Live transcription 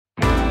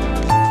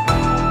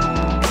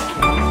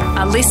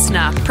A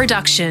listener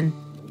production.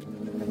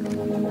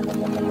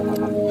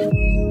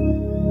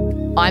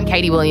 I'm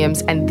Katie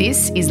Williams and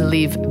this is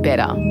Live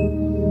Better.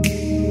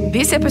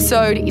 This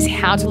episode is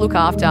how to look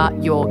after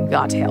your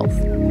gut health.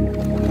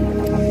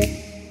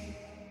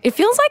 It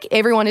feels like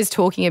everyone is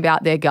talking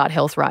about their gut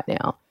health right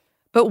now.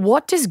 But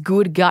what does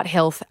good gut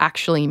health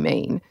actually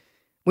mean?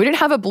 We don't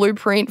have a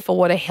blueprint for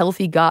what a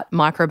healthy gut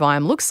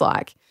microbiome looks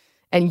like.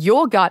 And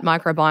your gut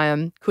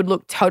microbiome could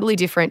look totally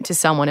different to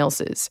someone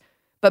else's.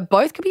 But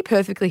both could be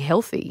perfectly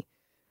healthy.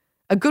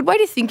 A good way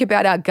to think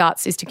about our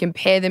guts is to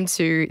compare them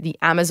to the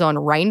Amazon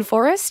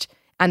rainforest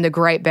and the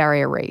Great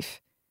Barrier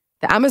Reef.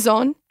 The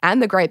Amazon and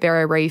the Great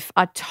Barrier Reef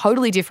are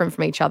totally different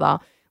from each other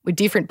with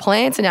different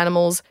plants and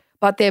animals,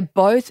 but they're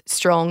both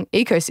strong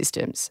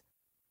ecosystems.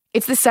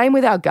 It's the same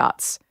with our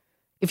guts.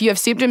 If you have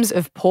symptoms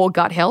of poor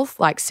gut health,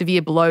 like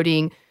severe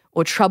bloating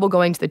or trouble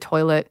going to the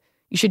toilet,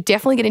 you should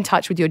definitely get in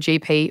touch with your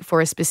GP for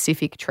a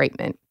specific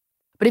treatment.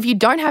 But if you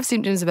don't have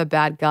symptoms of a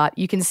bad gut,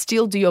 you can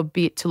still do your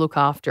bit to look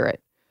after it.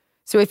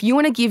 So if you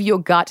want to give your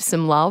gut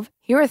some love,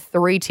 here are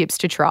 3 tips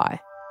to try.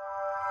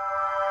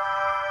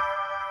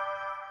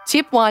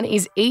 Tip 1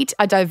 is eat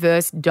a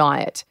diverse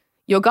diet.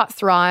 Your gut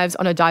thrives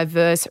on a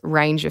diverse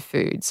range of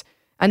foods.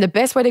 And the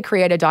best way to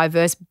create a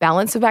diverse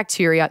balance of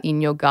bacteria in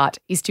your gut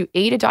is to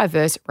eat a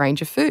diverse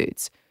range of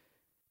foods.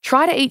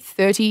 Try to eat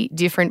 30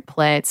 different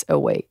plants a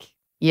week.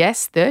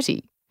 Yes,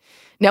 30.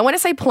 Now, when I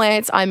say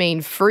plants, I mean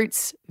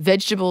fruits,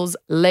 vegetables,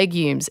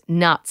 legumes,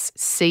 nuts,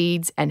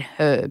 seeds, and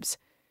herbs.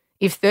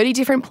 If 30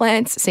 different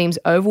plants seems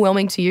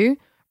overwhelming to you,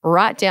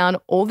 write down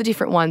all the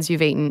different ones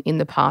you've eaten in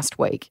the past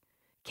week.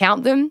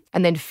 Count them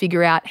and then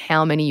figure out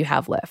how many you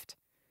have left.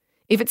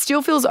 If it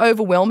still feels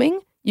overwhelming,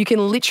 you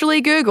can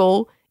literally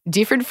Google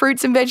different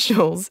fruits and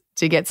vegetables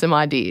to get some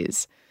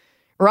ideas.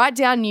 Write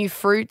down new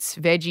fruits,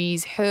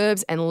 veggies,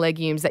 herbs, and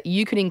legumes that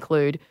you could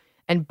include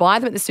and buy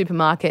them at the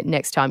supermarket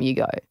next time you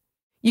go.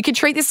 You could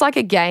treat this like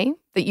a game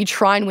that you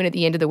try and win at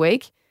the end of the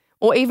week,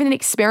 or even an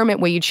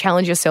experiment where you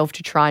challenge yourself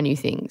to try new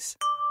things.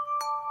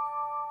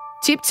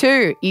 Tip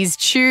 2 is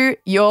chew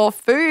your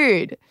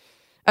food.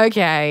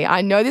 Okay,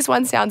 I know this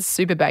one sounds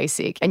super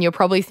basic and you're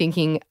probably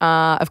thinking,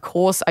 of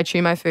course I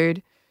chew my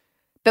food.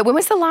 But when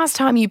was the last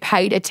time you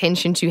paid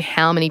attention to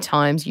how many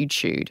times you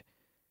chewed?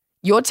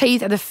 Your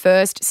teeth are the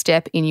first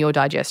step in your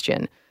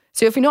digestion.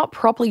 So if you're not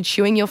properly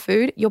chewing your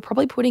food, you're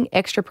probably putting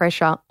extra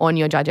pressure on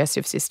your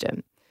digestive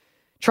system.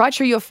 Try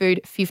chew your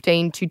food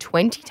 15 to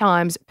 20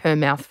 times per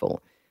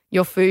mouthful.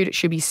 Your food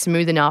should be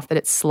smooth enough that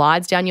it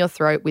slides down your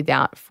throat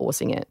without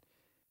forcing it.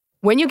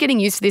 When you're getting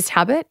used to this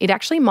habit, it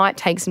actually might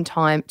take some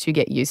time to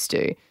get used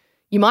to.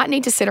 You might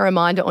need to set a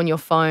reminder on your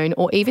phone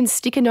or even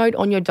stick a note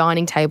on your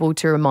dining table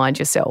to remind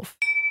yourself.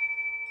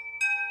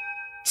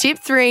 Tip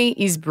 3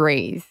 is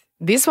breathe.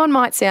 This one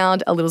might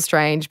sound a little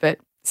strange, but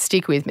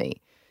stick with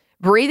me.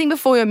 Breathing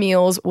before your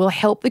meals will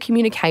help the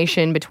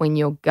communication between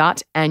your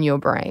gut and your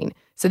brain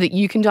so that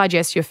you can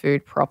digest your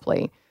food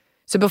properly.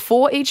 So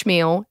before each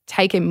meal,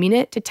 take a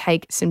minute to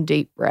take some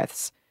deep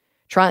breaths.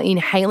 Try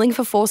inhaling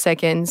for 4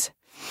 seconds,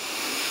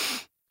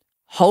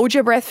 hold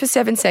your breath for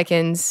 7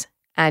 seconds,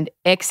 and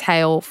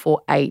exhale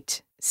for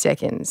 8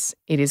 seconds.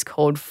 It is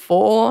called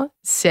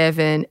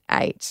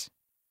 4-7-8.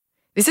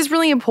 This is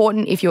really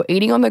important if you're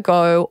eating on the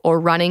go or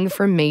running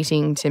from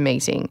meeting to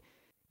meeting.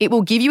 It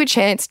will give you a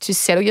chance to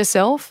settle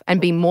yourself and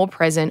be more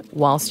present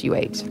whilst you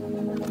eat.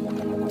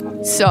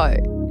 So,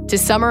 to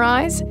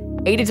summarise,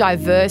 eat a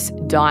diverse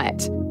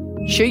diet,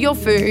 chew your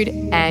food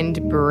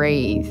and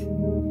breathe.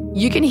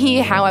 You can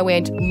hear how I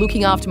went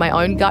looking after my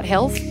own gut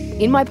health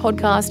in my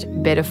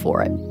podcast, Better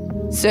For It.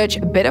 Search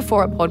Better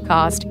For It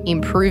podcast,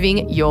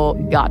 improving your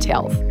gut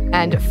health.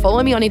 And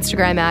follow me on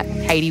Instagram at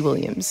Katie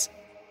Williams.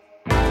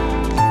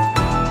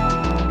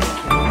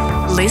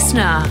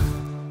 Listener.